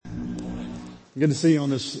Good to see you on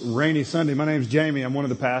this rainy Sunday. My name's Jamey. I'm one of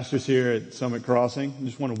the pastors here at Summit Crossing. I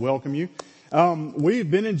just want to welcome you. We've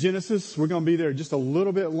been in Genesis. We're going to be there just a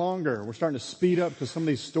little bit longer. We're starting to speed up because some of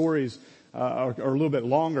these stories are a little bit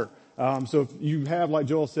longer. So if you have, like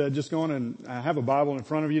Joel said, just go on and have a Bible in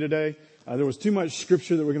front of you today. There was too much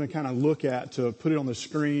scripture that we're going to kind of look at to put it on the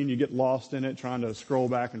screen. You get lost in it trying to scroll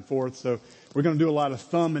back and forth. So we're going to do a lot of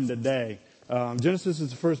thumbing today. Genesis is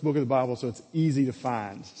the first book of the Bible, so it's easy to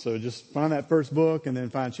find. So just find that first book and then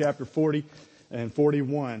find chapter 40 and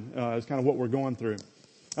 41 is kind of what we're going through.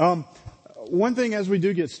 One thing as we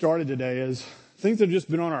do get started today is things that have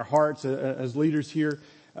just been on our hearts as leaders here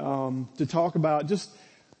to talk about just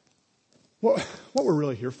what we're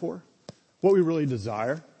really here for, what we really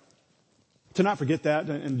desire. To not forget that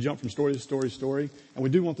and jump from story to story to story. And we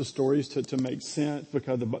do want the stories to make sense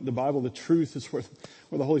because the Bible, the truth is where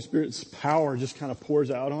the Holy Spirit's power just kind of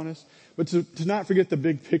pours out on us. But to not forget the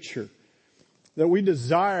big picture. That we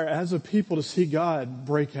desire as a people to see God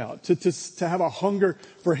break out. To have a hunger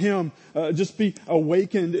for Him. Just be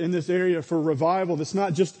awakened in this area for revival. That's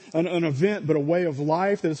not just an event but a way of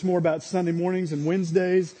life. That it's more about Sunday mornings and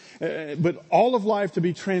Wednesdays. But all of life to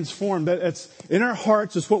be transformed. That's in our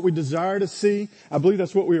hearts. It's what we desire to see. I believe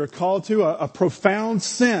that's what we are called to. A profound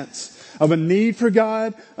sense of a need for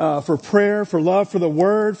God, for prayer, for love for the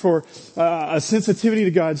Word, for a sensitivity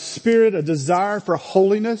to God's Spirit, a desire for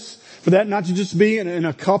holiness. For that not to just be in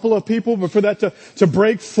a couple of people, but for that to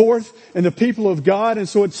break forth in the people of God. And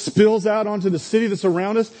so it spills out onto the city that's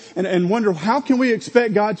around us and wonder, how can we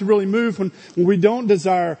expect God to really move when we don't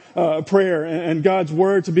desire prayer and God's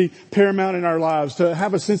Word to be paramount in our lives, to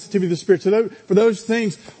have a sensitivity to the Spirit. So for those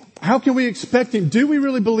things, how can we expect Him? Do we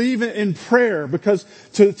really believe in prayer? Because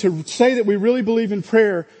to say that we really believe in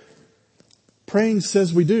prayer, praying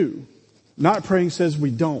says we do. Not praying says we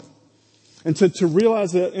don't. And to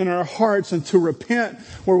realize that in our hearts and to repent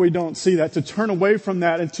where we don't see that, to turn away from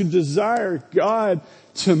that and to desire God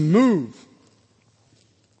to move.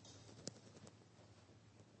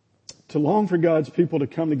 To long for God's people to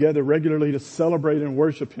come together regularly to celebrate and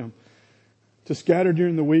worship Him. To scatter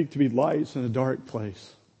during the week to be lights in a dark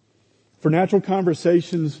place. For natural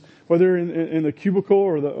conversations, whether in the cubicle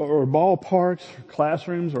or ballparks, or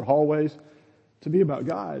classrooms or hallways, to be about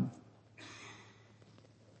God.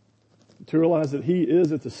 To realize that He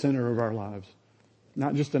is at the center of our lives.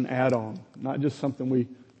 Not just an add-on. Not just something we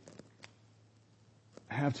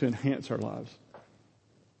have to enhance our lives.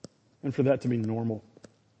 And for that to be normal.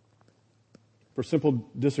 For simple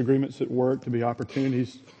disagreements at work to be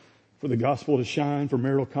opportunities for the gospel to shine. For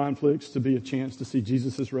marital conflicts to be a chance to see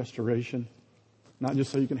Jesus' restoration. Not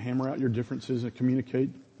just so you can hammer out your differences and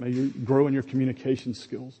communicate. May you grow in your communication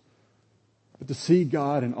skills. But to see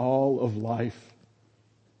God in all of life.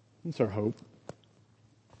 That's our hope.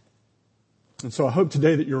 And so I hope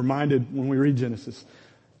today that you're reminded when we read Genesis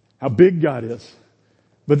how big God is.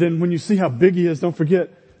 But then when you see how big He is, don't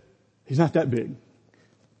forget, He's not that big.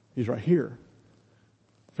 He's right here.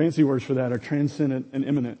 Fancy words for that are transcendent and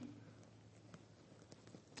immanent.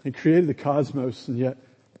 He created the cosmos and yet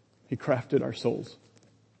He crafted our souls.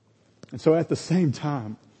 And so at the same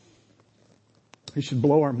time, He should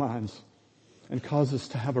blow our minds and cause us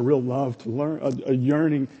to have a real love, to learn a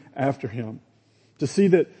yearning after Him. To see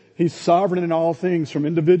that He's sovereign in all things, from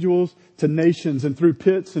individuals to nations, and through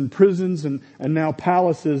pits and prisons and now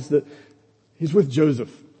palaces, that He's with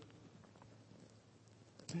Joseph.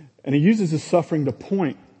 And He uses His suffering to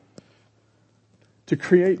point, to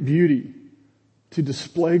create beauty, to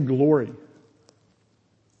display glory. And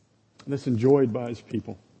that's enjoyed by His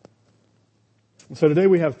people. And so today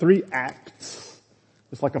we have 3 acts.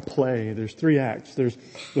 It's like a play. There's 3 acts. There's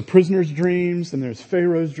the prisoner's dreams, then there's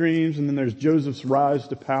Pharaoh's dreams, and then there's Joseph's rise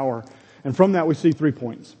to power. And from that we see 3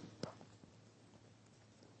 points.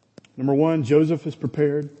 Number 1, Joseph is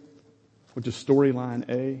prepared, which is storyline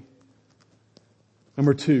A.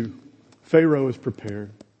 Number 2, Pharaoh is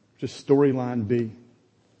prepared, which is storyline B.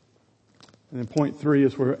 And then point 3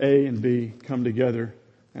 is where A and B come together,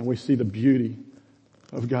 and we see the beauty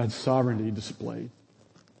of God's sovereignty displayed.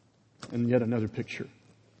 And yet another picture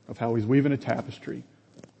of how He's weaving a tapestry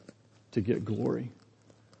to get glory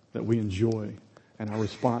that we enjoy. And our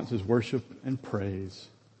response is worship and praise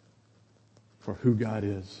for who God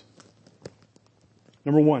is.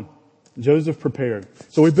 Number 1, Joseph prepared.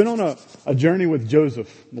 So we've been on a journey with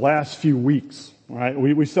Joseph the last few weeks. Right?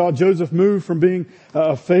 We saw Joseph move from being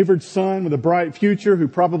a favored son with a bright future who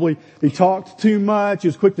probably he talked too much. He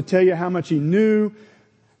was quick to tell you how much he knew.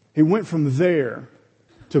 He went from there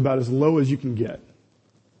to about as low as you can get.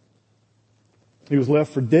 He was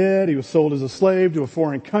left for dead. He was sold as a slave to a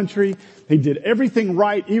foreign country. He did everything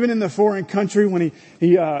right, even in the foreign country when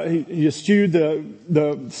he eschewed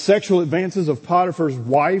the sexual advances of Potiphar's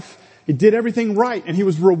wife. He did everything right, and he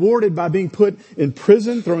was rewarded by being put in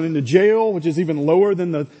prison, thrown into jail, which is even lower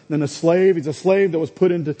than a slave. He's a slave that was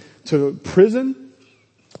put into prison.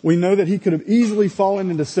 We know that he could have easily fallen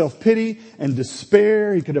into self-pity and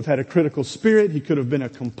despair. He could have had a critical spirit. He could have been a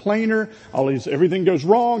complainer. Everything goes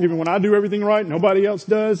wrong. Even when I do everything right, nobody else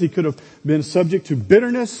does. He could have been subject to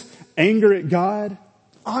bitterness, anger at God.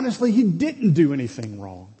 Honestly, he didn't do anything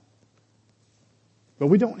wrong. But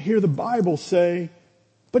we don't hear the Bible say,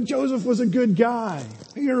 but Joseph was a good guy.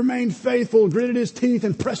 He remained faithful, gritted his teeth,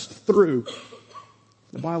 and pressed through.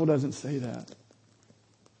 The Bible doesn't say that.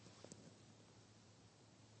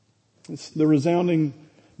 The resounding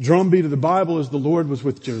drumbeat of the Bible is the Lord was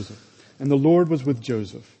with Joseph. And the Lord was with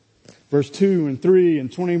Joseph. Verse 2 and 3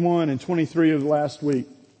 and 21 and 23 of last week.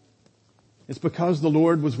 It's because the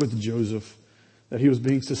Lord was with Joseph that he was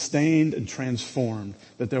being sustained and transformed.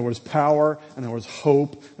 That there was power and there was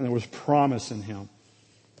hope and there was promise in him.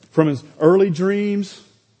 From his early dreams,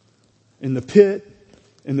 in the pit,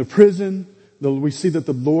 in the prison, we see that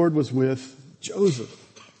the Lord was with Joseph.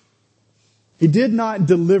 He did not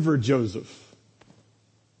deliver Joseph.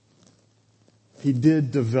 He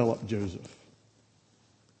did develop Joseph.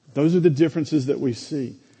 Those are the differences that we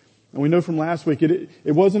see. And we know from last week, it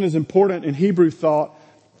wasn't as important in Hebrew thought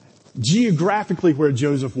geographically where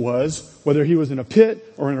Joseph was, whether he was in a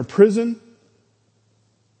pit or in a prison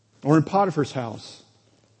or in Potiphar's house.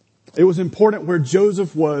 It was important where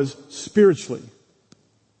Joseph was spiritually.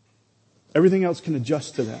 Everything else can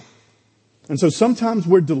adjust to that. And so sometimes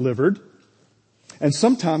we're delivered and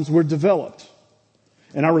sometimes we're developed.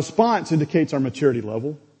 And our response indicates our maturity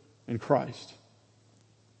level in Christ.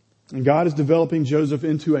 And God is developing Joseph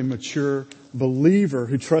into a mature believer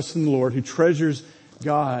who trusts in the Lord, who treasures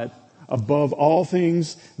God above all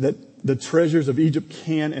things that the treasures of Egypt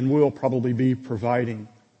can and will probably be providing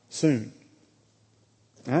soon.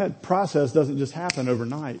 And that process doesn't just happen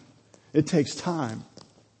overnight. It takes time.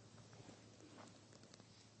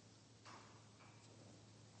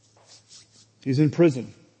 He's in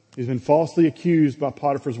prison. He's been falsely accused by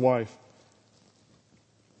Potiphar's wife.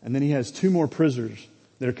 And then he has two more prisoners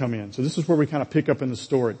that are come in. So this is where we kind of pick up in the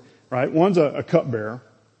story, right? One's a cupbearer.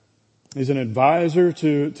 He's an advisor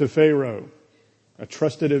to Pharaoh, a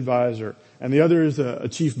trusted advisor. And the other is a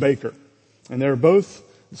chief baker. And they're both,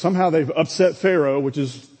 somehow they've upset Pharaoh, which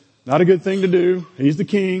is not a good thing to do. He's the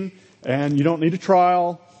king, and you don't need a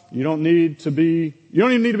trial. You don't even need to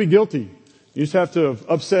be guilty. You just have to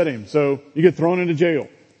upset him. So you get thrown into jail.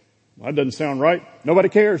 Well, that doesn't sound right. Nobody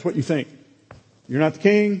cares what you think. You're not the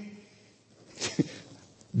king.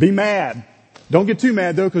 Be mad. Don't get too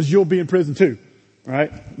mad though, because you'll be in prison too.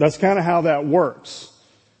 Right? That's kind of how that works.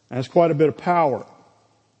 And that's quite a bit of power.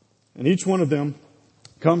 And each one of them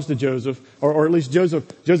comes to Joseph, or at least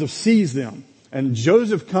Joseph sees them. And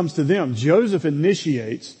Joseph comes to them. Joseph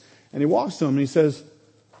initiates, and he walks to them and he says,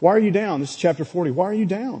 why are you down? This is chapter 40. Why are you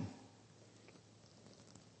down?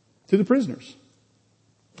 To the prisoners.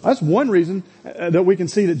 That's one reason that we can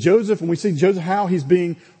see that Joseph, and we see Joseph, how he's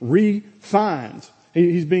being refined.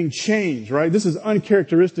 He's being changed, right? This is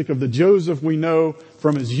uncharacteristic of the Joseph we know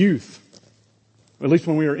from his youth. At least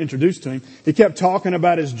when we were introduced to him. He kept talking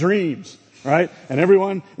about his dreams, right? And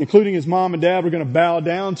everyone, including his mom and dad, were going to bow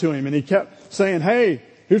down to him. And he kept saying, hey,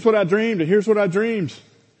 here's what I dreamed, and here's what I dreamed.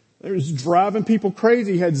 It was driving people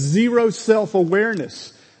crazy. He had zero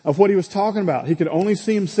self-awareness of what he was talking about. He could only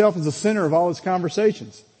see himself as the center of all his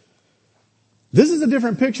conversations. This is a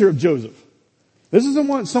different picture of Joseph. This is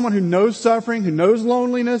someone who knows suffering, who knows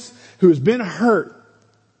loneliness, who has been hurt.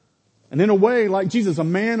 And in a way, like Jesus, a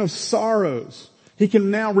man of sorrows. He can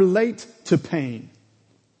now relate to pain.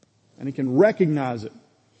 And he can recognize it.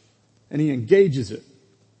 And he engages it.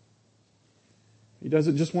 He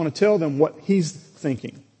doesn't just want to tell them what he's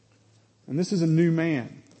thinking. And this is a new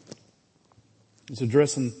man. He's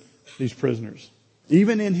addressing these prisoners.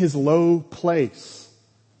 Even in his low place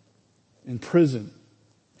in prison,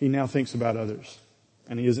 he now thinks about others.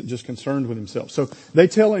 And he isn't just concerned with himself. So they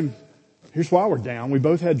tell him, here's why we're down. We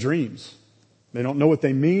both had dreams. They don't know what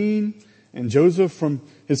they mean. And Joseph, from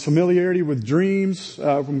his familiarity with dreams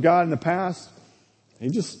from God in the past, he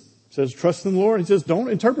just says, trust in the Lord. He says, don't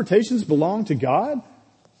interpretations belong to God?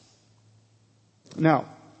 Now,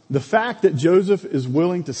 the fact that Joseph is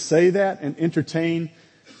willing to say that and entertain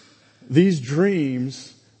these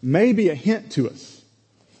dreams may be a hint to us.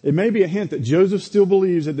 It may be a hint that Joseph still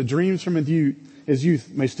believes that the dreams from his youth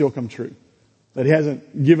may still come true. That he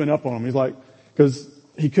hasn't given up on them. He's like, because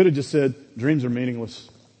he could have just said, dreams are meaningless.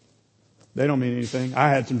 They don't mean anything. I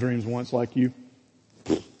had some dreams once like you.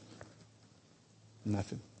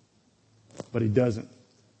 Nothing. But he doesn't.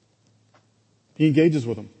 He engages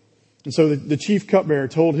with them. And so the chief cupbearer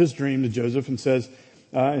told his dream to Joseph and says,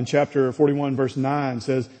 in chapter 41 verse 9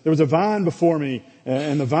 says, there was a vine before me,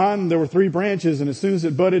 and the vine, there were 3 branches, and as soon as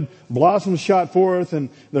it budded, blossoms shot forth, and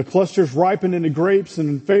the clusters ripened into grapes,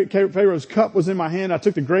 and Pharaoh's cup was in my hand. I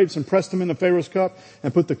took the grapes and pressed them into Pharaoh's cup,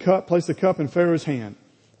 and placed the cup in Pharaoh's hand.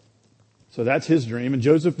 So that's his dream. And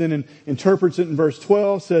Joseph then interprets it in verse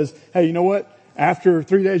 12, says, hey, you know what? After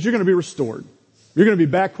 3 days, you're going to be restored. You're going to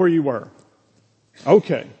be back where you were.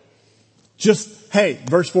 Okay. Hey,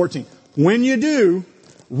 verse 14. When you do,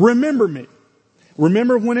 remember me.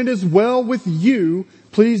 Remember when it is well with you,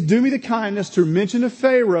 please do me the kindness to mention to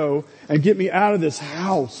Pharaoh and get me out of this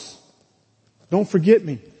house. Don't forget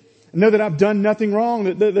me. And know that I've done nothing wrong,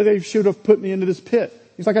 that they should have put me into this pit.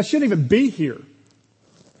 He's like, I shouldn't even be here.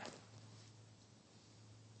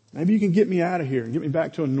 Maybe you can get me out of here and get me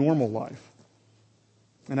back to a normal life.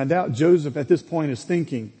 And I doubt Joseph at this point is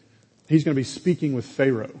thinking he's going to be speaking with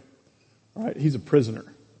Pharaoh. Right? He's a prisoner.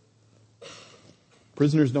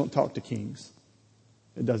 Prisoners don't talk to kings.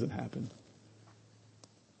 It doesn't happen.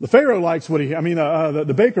 The Pharaoh likes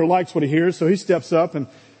the baker likes what he hears, so he steps up, and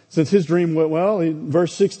since his dream went well,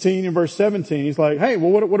 verse 16 and verse 17, he's like, hey,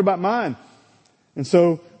 well, what about mine? And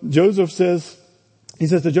so he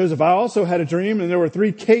says to Joseph, I also had a dream, and there were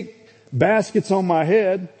 3 cake baskets on my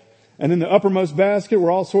head, and in the uppermost basket were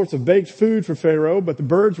all sorts of baked food for Pharaoh, but the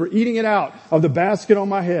birds were eating it out of the basket on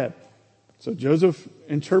my head. So Joseph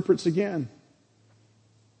interprets again.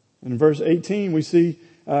 And in verse 18, we see,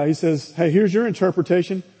 he says, hey, here's your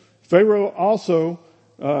interpretation. Pharaoh also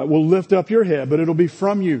will lift up your head, but it'll be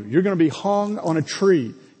from you. You're going to be hung on a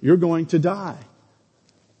tree. You're going to die.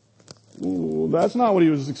 Ooh, that's not what he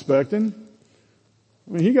was expecting.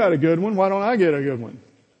 I mean, he got a good one. Why don't I get a good one?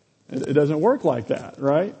 It doesn't work like that,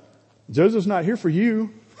 right? Joseph's not here for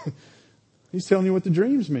you. He's telling you what the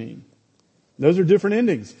dreams mean. Those are different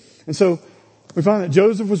endings. And so we find that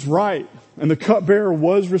Joseph was right, and the cupbearer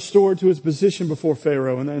was restored to his position before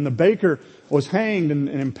Pharaoh, and the baker was hanged and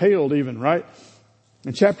impaled even, right?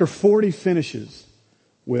 And chapter 40 finishes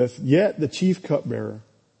with, yet the chief cupbearer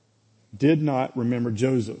did not remember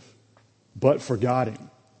Joseph, but forgot him.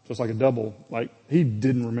 So it's like a double, like he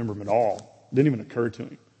didn't remember him at all. It didn't even occur to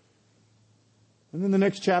him. And then the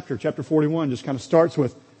next chapter 41, just kind of starts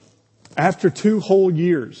with, after 2 whole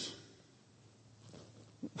years.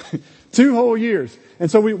 2 whole years.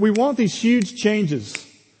 And so we want these huge changes.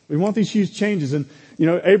 We want these huge changes. And,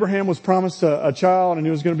 Abraham was promised a child, and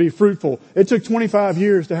he was going to be fruitful. It took 25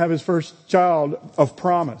 years to have his first child of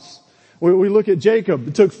promise. We look at Jacob.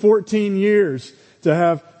 It took 14 years to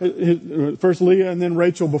have first Leah and then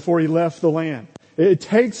Rachel before he left the land. It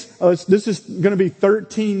takes us, this is going to be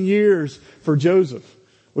 13 years for Joseph.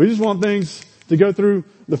 We just want things to go through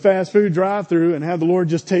the fast food drive-through and have the Lord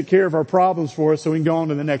just take care of our problems for us so we can go on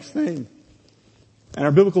to the next thing. And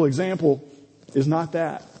our biblical example is not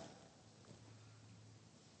that.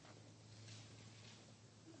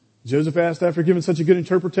 Joseph asked, after giving such a good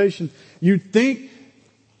interpretation, you think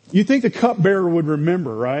the cupbearer would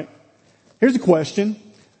remember, right? Here's a question.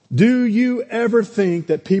 Do you ever think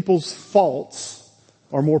that people's faults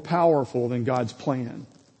are more powerful than God's plan?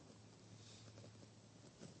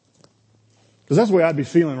 Because that's the way I'd be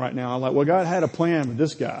feeling right now. I'm like, well, God had a plan with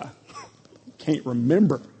this guy. Can't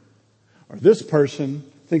remember. Or this person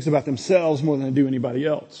thinks about themselves more than they do anybody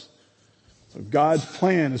else. So God's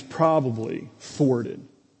plan is probably thwarted.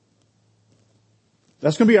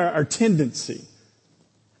 That's going to be our tendency.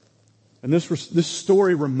 And this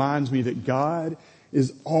story reminds me that God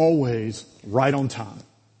is always right on time.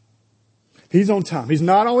 He's on time. He's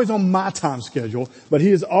not always on my time schedule, but he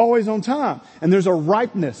is always on time. And there's a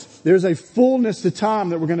ripeness. There's a fullness to time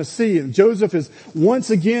that we're going to see. And Joseph is once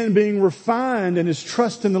again being refined and his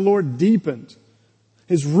trust in the Lord deepened.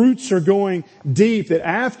 His roots are going deep, that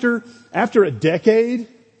after a decade,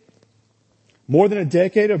 more than a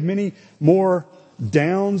decade of many more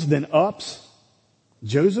downs than ups,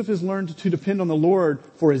 Joseph has learned to depend on the Lord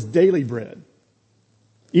for his daily bread.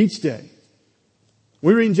 Each day.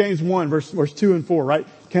 We read in James 1, verse 2 and 4, right?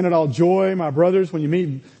 Count it all joy, my brothers, when you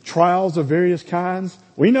meet trials of various kinds.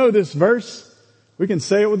 We know this verse. We can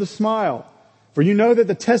say it with a smile. For you know that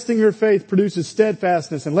the testing of your faith produces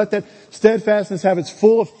steadfastness, and let that steadfastness have its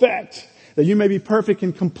full effect, that you may be perfect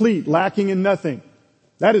and complete, lacking in nothing.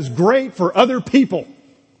 That is great for other people.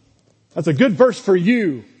 That's a good verse for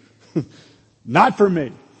you. Not for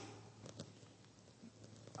me.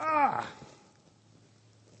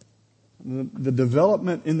 The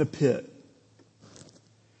development in the pit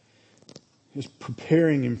is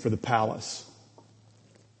preparing him for the palace.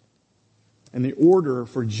 And the order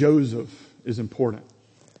for Joseph is important.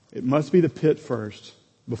 It must be the pit first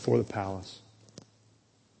before the palace.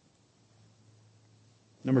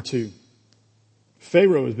 Number 2,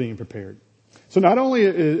 Pharaoh is being prepared. So not only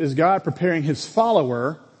is God preparing his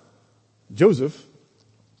follower, Joseph,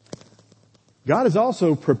 God is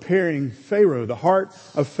also preparing Pharaoh, the heart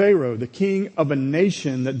of Pharaoh, the king of a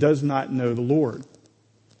nation that does not know the Lord.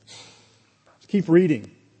 Let's keep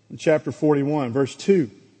reading in chapter 41, verse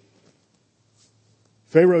 2.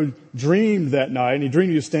 Pharaoh dreamed that night, and he dreamed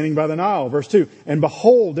he was standing by the Nile. Verse 2, and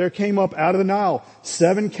behold, there came up out of the Nile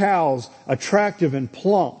 7 cows, attractive and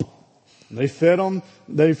plump. They fed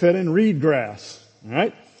in reed grass. All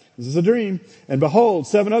right? This is a dream. And behold,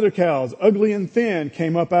 7 other cows, ugly and thin,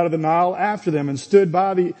 came up out of the Nile after them and stood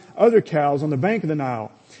by the other cows on the bank of the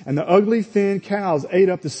Nile. And the ugly, thin cows ate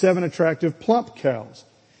up the 7 attractive, plump cows.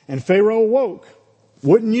 And Pharaoh awoke.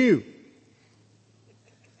 Wouldn't you?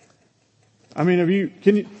 I mean,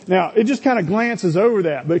 now it just kind of glances over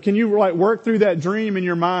that, but can you work through that dream in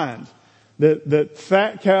your mind? That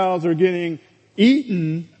fat cows are getting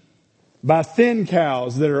eaten by thin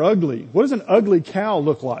cows that are ugly. What does an ugly cow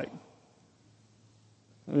look like?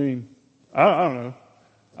 I mean, I don't know.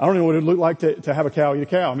 I don't know what it would look like to have a cow eat a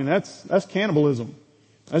cow. I mean, that's cannibalism.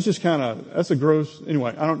 That's just that's a gross,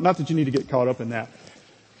 anyway, not that you need to get caught up in that.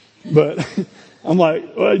 But I'm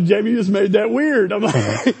like, well, Jamie just made that weird. I'm like,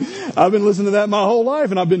 I've been listening to that my whole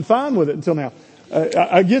life and I've been fine with it until now.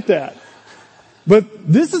 I get that.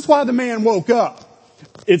 But this is why the man woke up.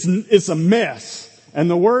 It's a mess. And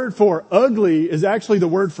the word for ugly is actually the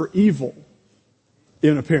word for evil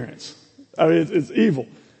in appearance. I mean, it's evil.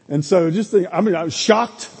 And so I was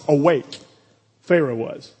shocked awake. Pharaoh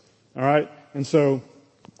was. All right. And so,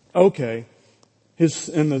 okay.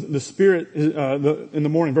 The spirit, in the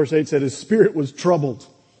morning, verse 8 said his spirit was troubled.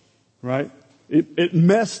 Right? It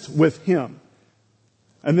messed with him.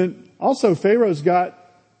 And then also Pharaoh's got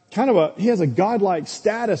he has a godlike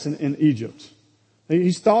status in Egypt.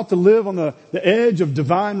 He's thought to live on the edge of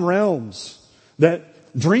divine realms,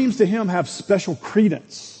 that dreams to him have special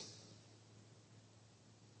credence.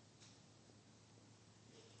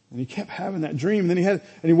 And he kept having that dream. And then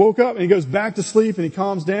he woke up and he goes back to sleep and he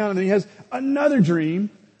calms down and then he has another dream,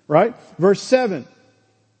 right? Verse 7.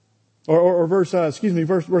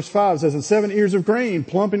 Verse 5 says, and 7 ears of grain,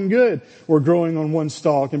 plump and good, were growing on one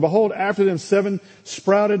stalk. And behold, after them 7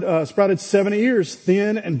 sprouted 7 ears,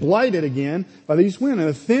 thin and blighted again by the east wind. And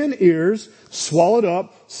the thin ears swallowed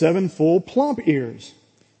up 7 full plump ears.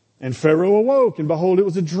 And Pharaoh awoke, and behold, it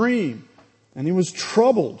was a dream. And he was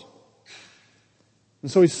troubled. And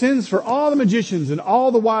so he sends for all the magicians and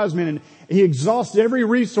all the wise men, and he exhausts every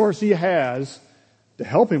resource he has to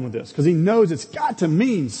help him with this, because he knows it's got to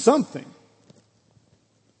mean something.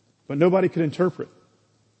 But nobody could interpret.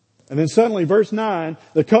 And then suddenly, verse 9,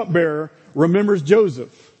 the cupbearer remembers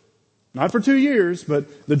Joseph. Not for 2 years,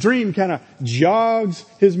 but the dream kind of jogs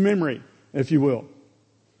his memory, if you will.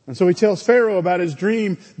 And so he tells Pharaoh about his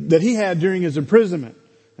dream that he had during his imprisonment.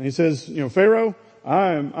 And he says, Pharaoh,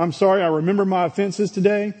 I'm sorry, I remember my offenses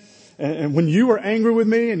today. And when you were angry with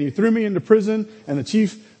me and you threw me into prison and the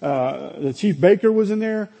chief baker was in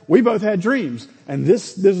there, we both had dreams. And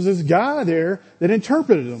this was this guy there that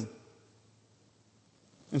interpreted them.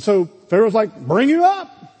 And so Pharaoh's like, bring you up.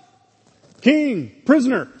 King,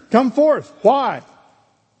 prisoner, come forth. Why?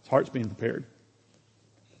 His heart's being prepared.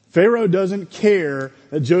 Pharaoh doesn't care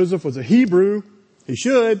that Joseph was a Hebrew. He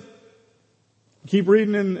should. Keep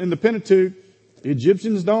reading in the Pentateuch. The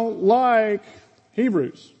Egyptians don't like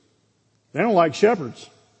Hebrews. They don't like shepherds.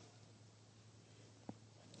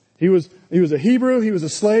 He was a Hebrew, he was a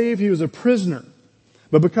slave, he was a prisoner.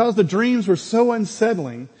 But because the dreams were so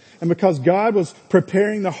unsettling, and because God was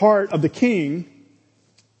preparing the heart of the king,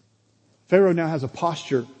 Pharaoh now has a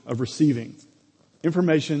posture of receiving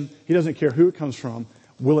information. He doesn't care who it comes from.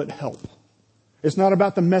 Will it help? It's not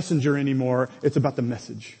about the messenger anymore. It's about the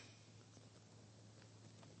message.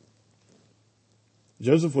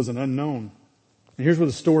 Joseph was an unknown. And here's where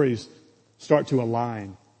the stories start to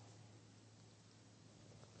align.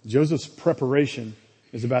 Joseph's preparation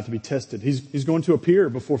is about to be tested. He's going to appear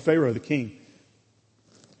before Pharaoh, the king.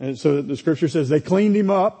 And so the scripture says they cleaned him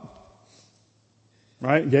up,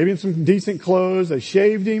 right? Gave him some decent clothes. They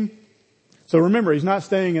shaved him. So remember, he's not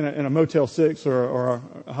staying in a Motel 6 or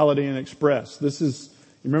a Holiday Inn Express. This is,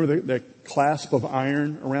 you remember the clasp of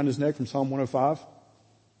iron around his neck from Psalm 105?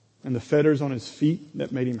 And the fetters on his feet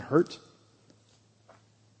that made him hurt?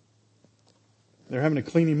 They're having to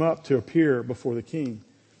clean him up to appear before the king.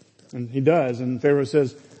 And he does. And Pharaoh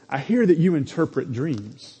says, I hear that you interpret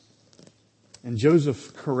dreams. And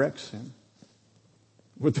Joseph corrects him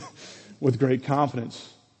with great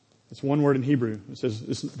confidence. It's one word in Hebrew. It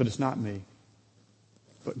says, but it's not me.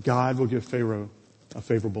 But God will give Pharaoh a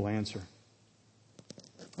favorable answer.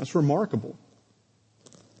 That's remarkable.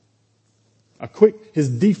 His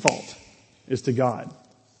default is to God.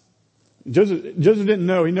 Joseph didn't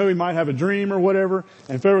know. He knew he might have a dream or whatever.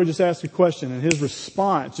 And Pharaoh just asked a question. And his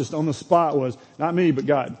response just on the spot was, not me, but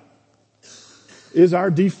God. Is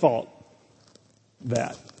our default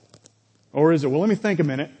that? Or is it, well, let me think a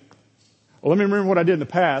minute. Well, let me remember what I did in the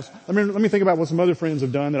past. Let me think about what some other friends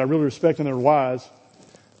have done that I really respect and they're wise.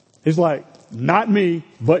 He's like, not me,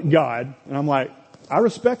 but God. And I'm like, I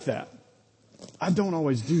respect that. I don't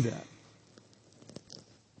always do that.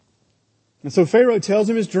 And so Pharaoh tells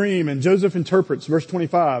him his dream and Joseph interprets. Verse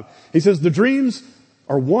 25. He says, the dreams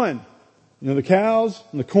are one. You know, the cows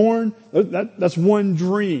and the corn, that's one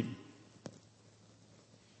dream.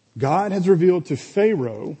 God has revealed to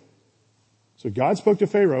Pharaoh, so God spoke to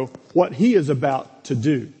Pharaoh what he is about to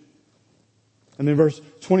do. And then verse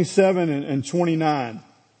 27 and 29.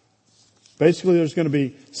 Basically, there's going to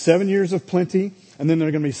be 7 years of plenty, and then there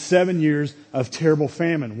are going to be 7 years of terrible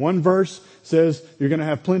famine. One verse says you're going to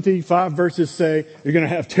have plenty. 5 verses say you're going to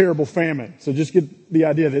have terrible famine. So just get the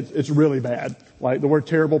idea that it's really bad. Like the word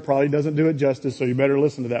terrible probably doesn't do it justice, so you better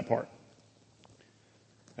listen to that part.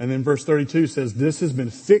 And then verse 32 says this has been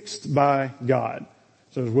fixed by God.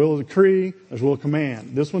 So there's will of decree, there's will of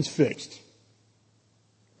command. This one's fixed.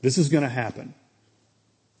 This is going to happen.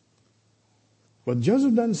 But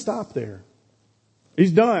Joseph doesn't stop there.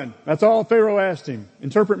 He's done. That's all Pharaoh asked him.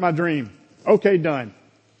 Interpret my dream. Okay, done.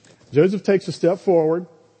 Joseph takes a step forward,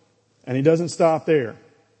 and he doesn't stop there.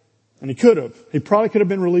 And he could have. He probably could have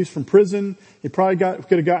been released from prison. He probably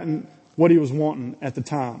could have gotten what he was wanting at the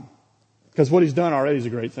time. Because what he's done already is a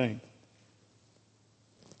great thing.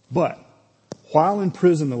 But while in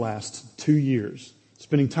prison the last 2 years,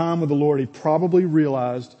 spending time with the Lord, he probably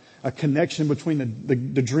realized a connection between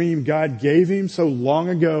the dream God gave him so long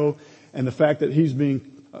ago and the fact that he's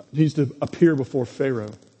to appear before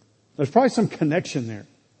Pharaoh. There's probably some connection there.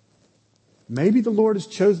 Maybe the Lord has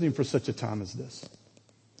chosen him for such a time as this.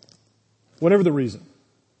 Whatever the reason.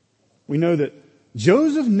 We know that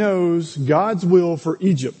Joseph knows God's will for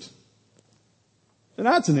Egypt. And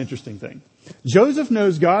that's an interesting thing. Joseph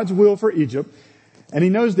knows God's will for Egypt, and he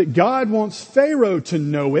knows that God wants Pharaoh to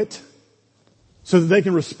know it so that they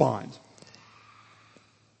can respond.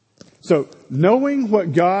 So, knowing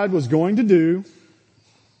what God was going to do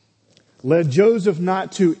led Joseph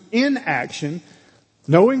not to inaction.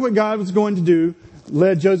 Knowing what God was going to do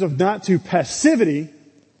led Joseph not to passivity,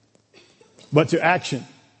 but to action.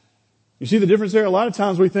 You see the difference there? A lot of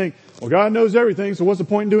times we think, well, God knows everything, so what's the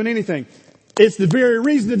point in doing anything? It's the very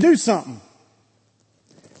reason to do something.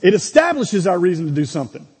 It establishes our reason to do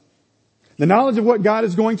something. The knowledge of what God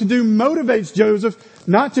is going to do motivates Joseph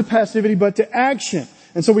not to passivity, but to action.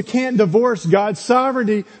 And so we can't divorce God's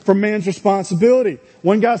sovereignty from man's responsibility.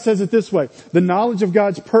 One guy says it this way: the knowledge of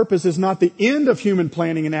God's purpose is not the end of human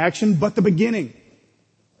planning and action, but the beginning.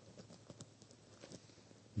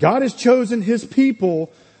 God has chosen His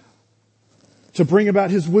people to bring about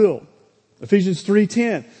His will. Ephesians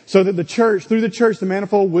 3:10, so that through the church, the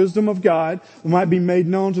manifold wisdom of God might be made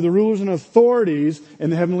known to the rulers and authorities in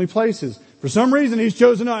the heavenly places. For some reason, He's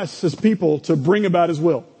chosen us as people to bring about His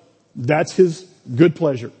will. That's His good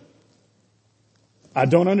pleasure. I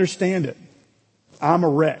don't understand it. I'm a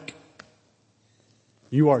wreck.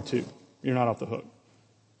 You are too. You're not off the hook.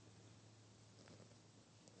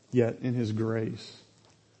 Yet, in His grace,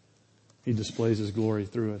 He displays His glory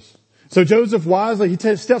through us. So Joseph wisely,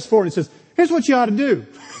 he steps forward and says, here's what you ought to do.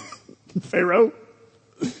 Pharaoh,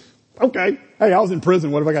 okay. Hey, I was in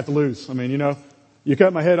prison. What have I got to lose? I mean, you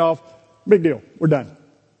cut my head off. Big deal. We're done.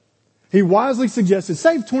 He wisely suggested,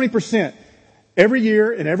 save 20% every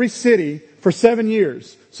year in every city for 7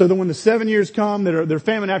 years. So that when the 7 years come, they're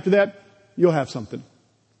famine after that, you'll have something.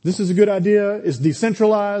 This is a good idea. It's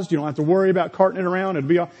decentralized. You don't have to worry about carting it around.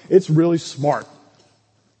 It's really smart.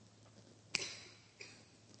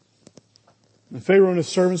 And Pharaoh and his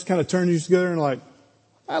servants kind of turn these together and like,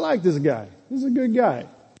 I like this guy. He's a good guy.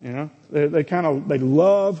 They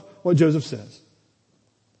love what Joseph says.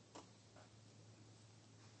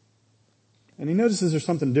 And he notices there's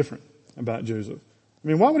something different about Joseph. I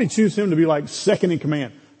mean, why would he choose him to be like second in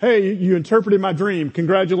command? Hey, you interpreted my dream.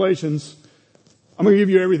 Congratulations. I'm going to give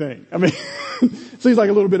you everything. I mean, seems like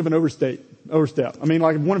a little bit of an overstep. I mean,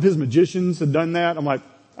 like if one of his magicians had done that, I'm like,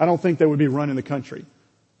 I don't think they would be running the country.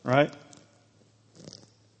 Right?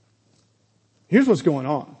 Here's what's going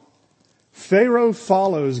on. Pharaoh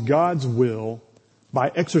follows God's will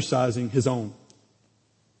by exercising his own.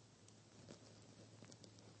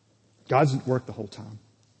 God's at work the whole time.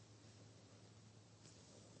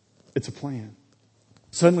 It's a plan.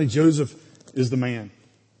 Suddenly Joseph is the man.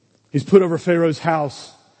 He's put over Pharaoh's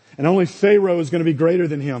house, and only Pharaoh is going to be greater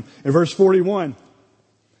than him. In verse 41,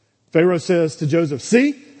 Pharaoh says to Joseph,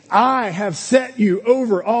 "See, I have set you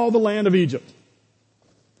over all the land of Egypt."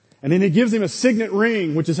 And then he gives him a signet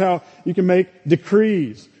ring, which is how you can make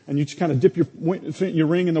decrees. And you just kind of dip your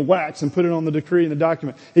ring in the wax and put it on the decree in the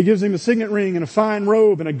document. He gives him a signet ring and a fine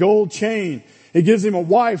robe and a gold chain. He gives him a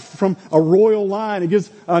wife from a royal line. He gives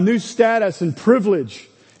a new status and privilege.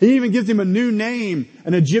 He even gives him a new name,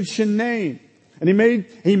 an Egyptian name. And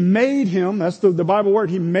he made him, that's the Bible word,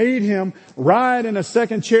 he made him ride in a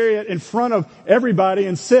second chariot in front of everybody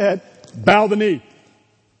and said, "Bow the knee."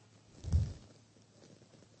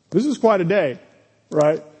 This is quite a day,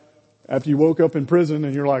 right? After you woke up in prison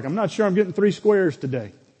and you're like, "I'm not sure I'm getting 3 squares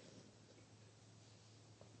today."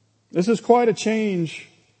 This is quite a change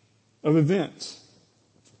of events.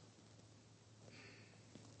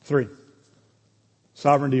 3,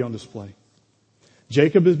 sovereignty on display.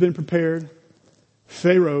 Jacob has been prepared.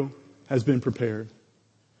 Pharaoh has been prepared.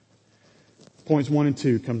 Points 1 and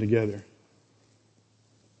 2 come together.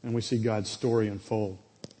 And we see God's story unfold.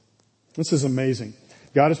 This is amazing.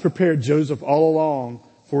 God has prepared Joseph all along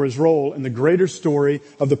for his role in the greater story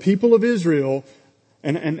of the people of Israel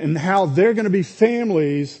and how they're going to be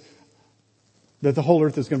families that the whole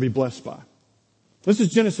earth is going to be blessed by. This is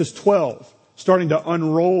Genesis 12, starting to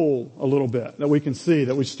unroll a little bit that we can see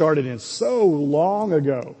that we started in so long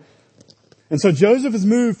ago. And so Joseph has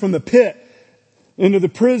moved from the pit into the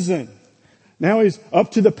prison. Now he's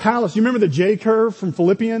up to the palace. You remember the J curve from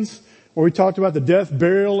Philippians where we talked about the death,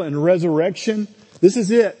 burial, and resurrection? This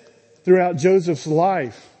is it throughout Joseph's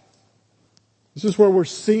life. This is where we're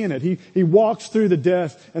seeing it. He walks through the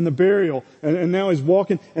death and the burial, and now he's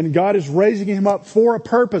walking, and God is raising him up for a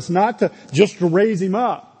purpose, not to just raise him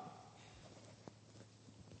up.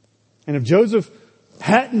 And if Joseph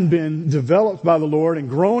hadn't been developed by the Lord and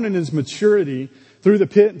grown in his maturity through the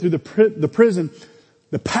pit and through the prison,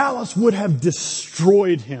 the palace would have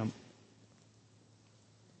destroyed him.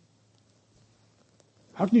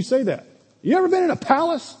 How can you say that? You ever been in a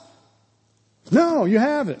palace? No, you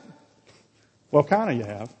haven't. Well, kind of you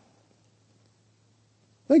have.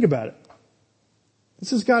 Think about it.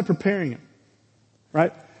 This is God preparing him,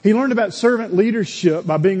 right? He learned about servant leadership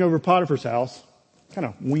by being over Potiphar's house. Kind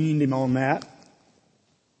of weaned him on that.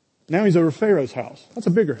 Now he's over Pharaoh's house. That's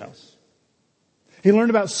a bigger house. He learned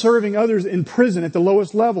about serving others in prison at the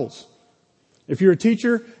lowest levels. If you're a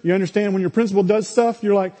teacher, you understand when your principal does stuff,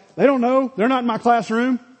 you're like, they don't know. They're not in my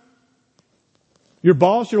classroom. Your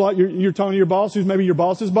boss, you're talking to your boss, who's maybe your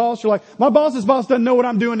boss's boss. You're like, my boss's boss doesn't know what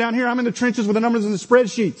I'm doing down here. I'm in the trenches with the numbers and the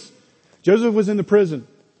spreadsheets. Joseph was in the prison.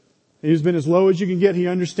 He's been as low as you can get. He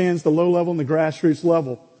understands the low level and the grassroots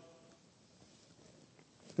level.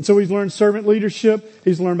 And so he's learned servant leadership.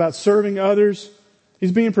 He's learned about serving others.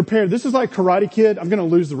 He's being prepared. This is like Karate Kid. I'm going to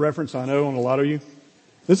lose the reference, I know, on a lot of you.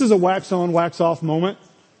 This is a wax on, wax off moment.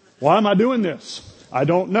 Why am I doing this? I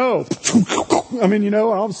don't know. I mean,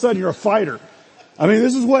 all of a sudden you're a fighter. I mean,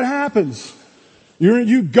 this is what happens.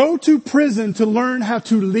 You go to prison to learn how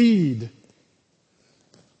to lead.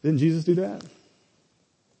 Didn't Jesus do that?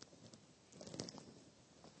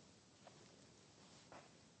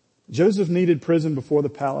 Joseph needed prison before the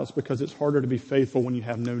palace because it's harder to be faithful when you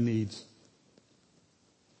have no needs.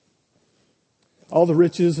 All the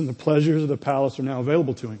riches and the pleasures of the palace are now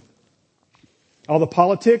available to him. All the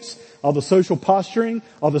politics, all the social posturing,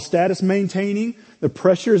 all the status maintaining, the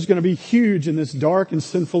pressure is going to be huge in this dark and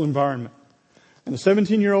sinful environment. And a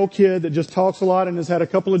 17-year-old kid that just talks a lot and has had a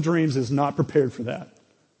couple of dreams is not prepared for that.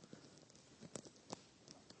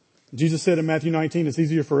 Jesus said in Matthew 19, it's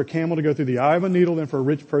easier for a camel to go through the eye of a needle than for a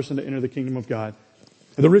rich person to enter the kingdom of God.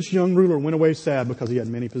 And the rich young ruler went away sad because he had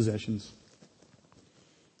many possessions.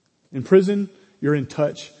 In prison, you're in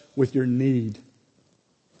touch with your need.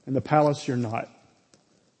 In the palace, you're not.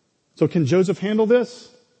 So can Joseph handle this?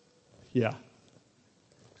 Yeah.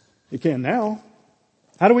 He can now.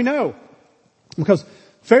 How do we know? Because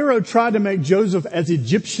Pharaoh tried to make Joseph as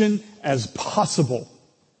Egyptian as possible.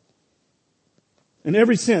 In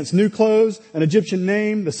every sense, new clothes, an Egyptian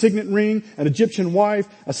name, the signet ring, an Egyptian wife,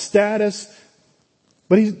 a status.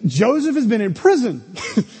 But Joseph has been in prison.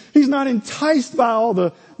 He's not enticed by all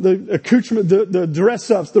the accoutrement, the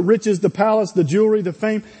dress-ups, the riches, the palace, the jewelry, the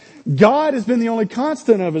fame. God has been the only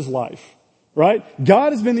constant of his life, right?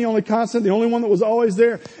 God has been the only constant, the only one that was always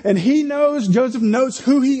there. And Joseph knows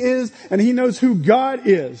who he is, and he knows who God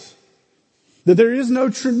is. That there's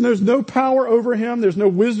no power over him. There's no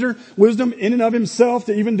wisdom in and of himself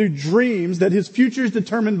to even do dreams. That his future is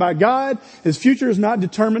determined by God. His future is not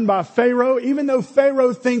determined by Pharaoh, even though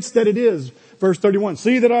Pharaoh thinks that it is. Verse 31,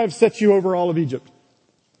 see that I have set you over all of Egypt.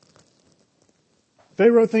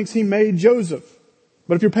 Pharaoh thinks he made Joseph.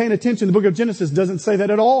 But if you're paying attention, the book of Genesis doesn't say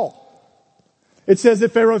that at all. It says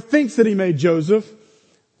that Pharaoh thinks that he made Joseph.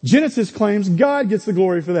 Genesis claims God gets the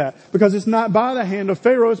glory for that because it's not by the hand of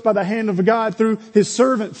Pharaoh, it's by the hand of God through his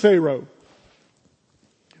servant Pharaoh.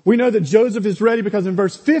 We know that Joseph is ready because in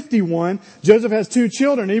verse 51, Joseph has 2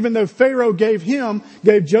 children. Even though Pharaoh gave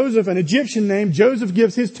Joseph an Egyptian name, Joseph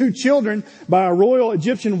gives his 2 children by a royal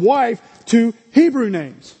Egyptian wife 2 Hebrew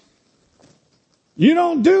names. You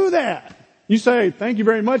don't do that. You say, thank you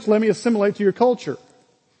very much, let me assimilate to your culture.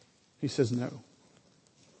 He says no.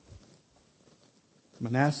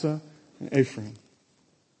 Manasseh and Ephraim,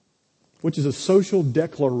 which is a social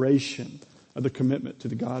declaration of the commitment to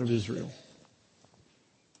the God of Israel.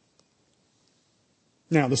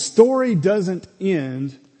 Now, the story doesn't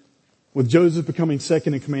end with Joseph becoming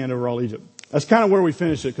second in command over all Egypt. That's kind of where we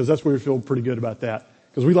finish it because that's where we feel pretty good about that.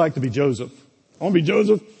 Because we like to be Joseph. I want to be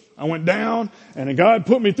Joseph. I went down and then God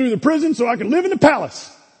put me through the prison so I could live in the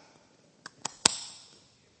palace.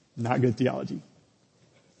 Not good theology.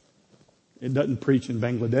 It doesn't preach in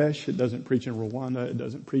Bangladesh. It doesn't preach in Rwanda. It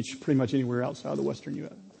doesn't preach pretty much anywhere outside the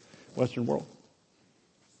Western world.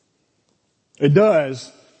 It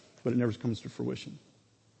does, but it never comes to fruition.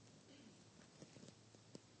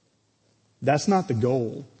 That's not the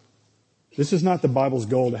goal. This is not the Bible's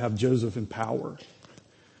goal to have Joseph in power.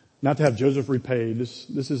 Not to have Joseph repaid. This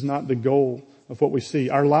is not the goal of what we see.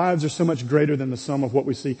 Our lives are so much greater than the sum of what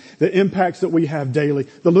we see. The impacts that we have daily,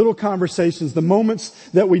 the little conversations, the moments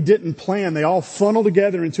that we didn't plan, they all funnel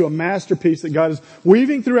together into a masterpiece that God is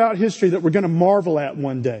weaving throughout history that we're going to marvel at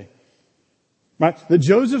one day. Right? That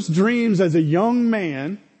Joseph's dreams as a young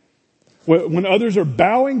man, when others are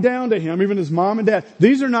bowing down to him, even his mom and dad,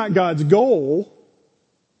 these are not God's goal.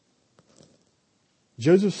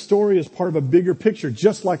 Joseph's story is part of a bigger picture,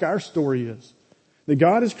 just like our story is. That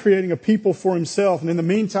God is creating a people for himself, and in the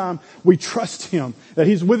meantime, we trust him. That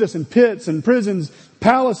he's with us in pits and prisons,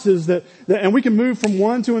 palaces, and we can move from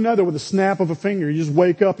one to another with a snap of a finger. You just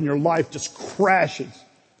wake up and your life just crashes.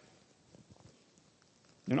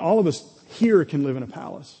 And all of us here can live in a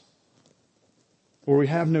palace where we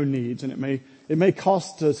have no needs, and it may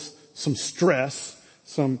cost us some stress,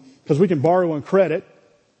 because we can borrow on credit.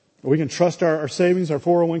 We can trust our savings, our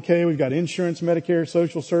 401k. We've got insurance, Medicare,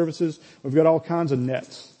 social services. We've got all kinds of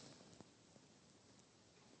nets.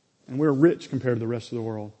 And we're rich compared to the rest of the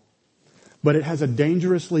world. But it has a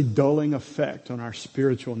dangerously dulling effect on our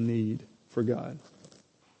spiritual need for God.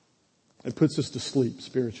 It puts us to sleep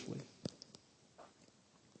spiritually.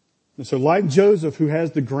 And so like Joseph, who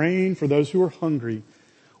has the grain for those who are hungry,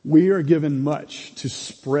 we are given much to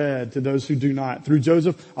spread to those who do not. Through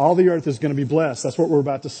Joseph, all the earth is going to be blessed. That's what we're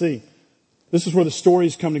about to see. This is where the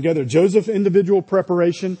stories come together. Joseph's individual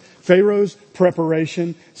preparation, Pharaoh's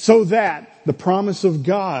preparation, so that the promise of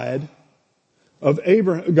God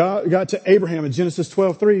to Abraham in Genesis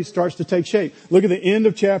 12:3 starts to take shape. Look at the end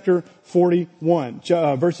of chapter 41,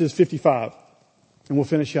 verses 55, and we'll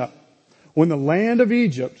finish up. When the land of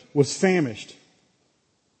Egypt was famished,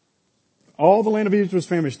 all the land of Egypt was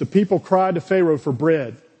famished. The people cried to Pharaoh for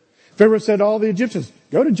bread. Pharaoh said to all the Egyptians,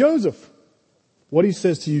 go to Joseph. What he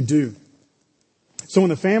says to you, do. So when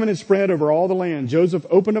the famine had spread over all the land, Joseph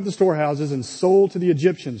opened up the storehouses and sold to the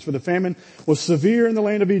Egyptians, for the famine was severe in the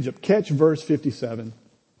land of Egypt. Catch verse 57.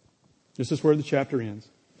 This is where the chapter ends.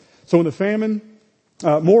 So when the famine,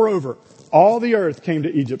 moreover, all the earth came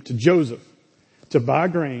to Egypt, to Joseph, to buy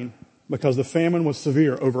grain, because the famine was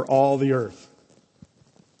severe over all the earth.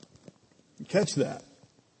 Catch that.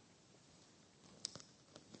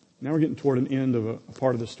 Now we're getting toward an end of a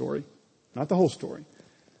part of the story. Not the whole story.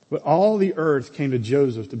 But all the earth came to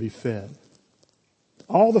Joseph to be fed.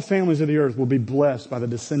 All the families of the earth will be blessed by the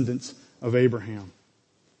descendants of Abraham.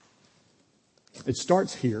 It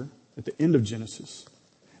starts here at the end of Genesis.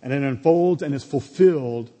 And it unfolds and is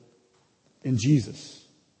fulfilled in Jesus.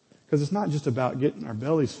 Because it's not just about getting our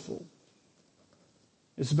bellies full.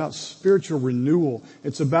 It's about spiritual renewal.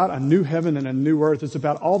 It's about a new heaven and a new earth. It's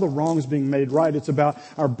about all the wrongs being made right. It's about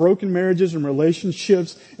our broken marriages and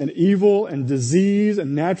relationships and evil and disease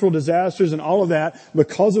and natural disasters and all of that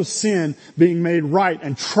because of sin being made right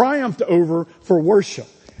and triumphed over for worship.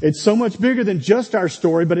 It's so much bigger than just our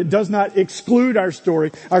story, but it does not exclude our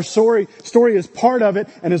story. Our story is part of it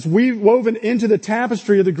and is woven into the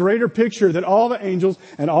tapestry of the greater picture that all the angels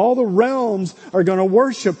and all the realms are going to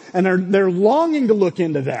worship, and they're longing to look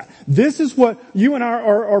into that. This is what you and I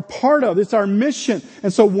are part of. It's our mission.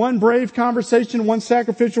 And so one brave conversation, one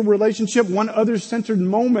sacrificial relationship, one other-centered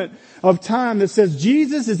moment of time that says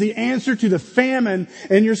Jesus is the answer to the famine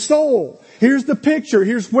in your soul. Here's the picture.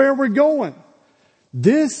 Here's where we're going.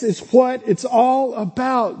 This is what it's all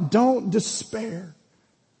about. Don't despair.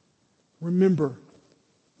 Remember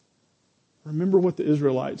what the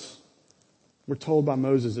Israelites were told by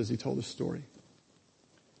Moses as he told the story.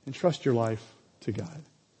 And trust your life to God.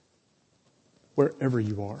 Wherever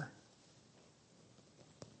you are.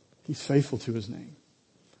 He's faithful to His name.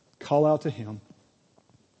 Call out to Him.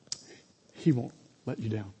 He won't let you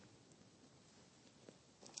down.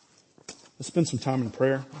 Let's spend some time in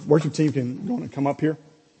prayer. Worship team can go on and come up here.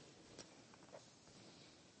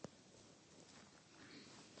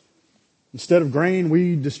 Instead of grain,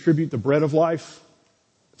 we distribute the bread of life.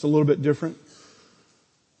 It's a little bit different,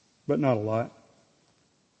 but not a lot.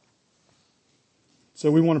 So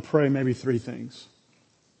we want to pray maybe 3 things.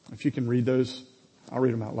 If you can read those, I'll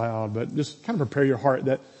read them out loud, but just kind of prepare your heart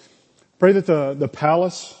pray that the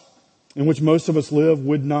palace in which most of us live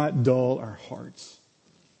would not dull our hearts,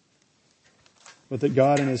 but that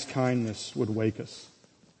God in His kindness would wake us.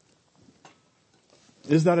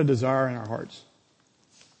 Is that a desire in our hearts?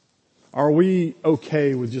 Are we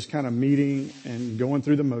okay with just kind of meeting and going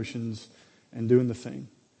through the motions and doing the thing?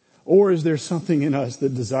 Or is there something in us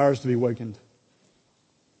that desires to be wakened?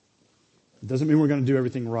 It doesn't mean we're going to do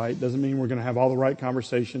everything right. It doesn't mean we're going to have all the right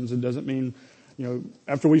conversations. It doesn't mean,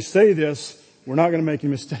 after we say this, we're not going to make any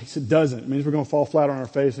mistakes. It doesn't. It means we're going to fall flat on our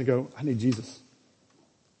face and go, I need Jesus.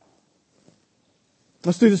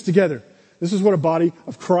 Let's do this together. This is what a body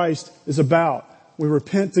of Christ is about. We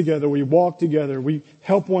repent together. We walk together. We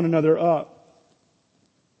help one another up.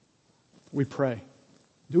 We pray.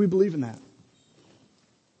 Do we believe in that?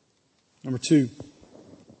 Number 2.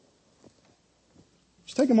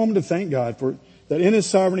 Just take a moment to thank God for that in His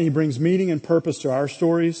sovereignty He brings meaning and purpose to our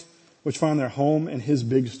stories, which find their home in His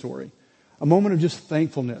big story. A moment of just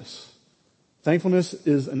thankfulness. Thankfulness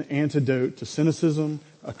is an antidote to cynicism,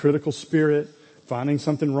 a critical spirit, finding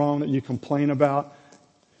something wrong that you complain about.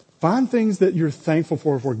 Find things that you're thankful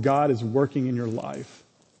for where God is working in your life.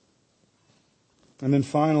 And then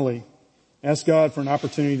finally, ask God for an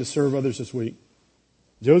opportunity to serve others this week.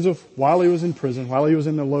 Joseph, while he was in prison, while he was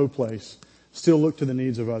in the low place, still looked to the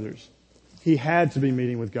needs of others. He had to be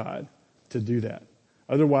meeting with God to do that.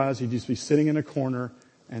 Otherwise, he'd just be sitting in a corner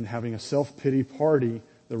and having a self-pity party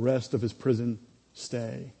the rest of his prison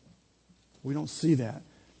stay. We don't see that.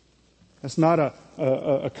 That's not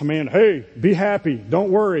a command, hey, be happy,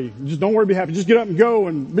 don't worry. Just don't worry, be happy. Just get up and go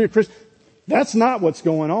and be a Christian. That's not what's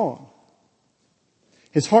going on.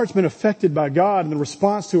 His heart's been affected by God, and the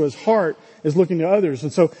response to his heart is looking to others.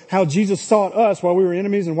 And so how Jesus sought us while we were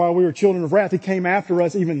enemies and while we were children of wrath, He came after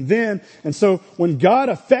us even then. And so when God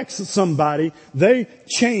affects somebody, they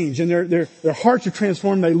change and their hearts are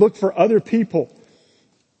transformed. They look for other people.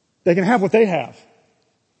 They can have what they have.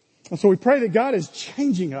 And so we pray that God is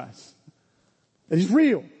changing us. That He's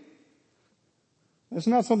real. It's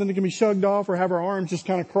not something that can be shrugged off or have our arms just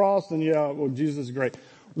kind of crossed and Jesus is great.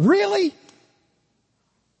 Really?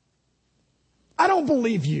 I don't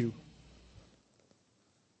believe you.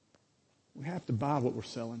 We have to buy what we're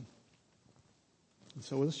selling. And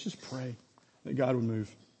so let's just pray that God would move.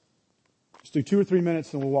 Let's do 2 or 3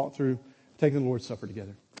 minutes and we'll walk through taking the Lord's Supper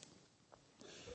together.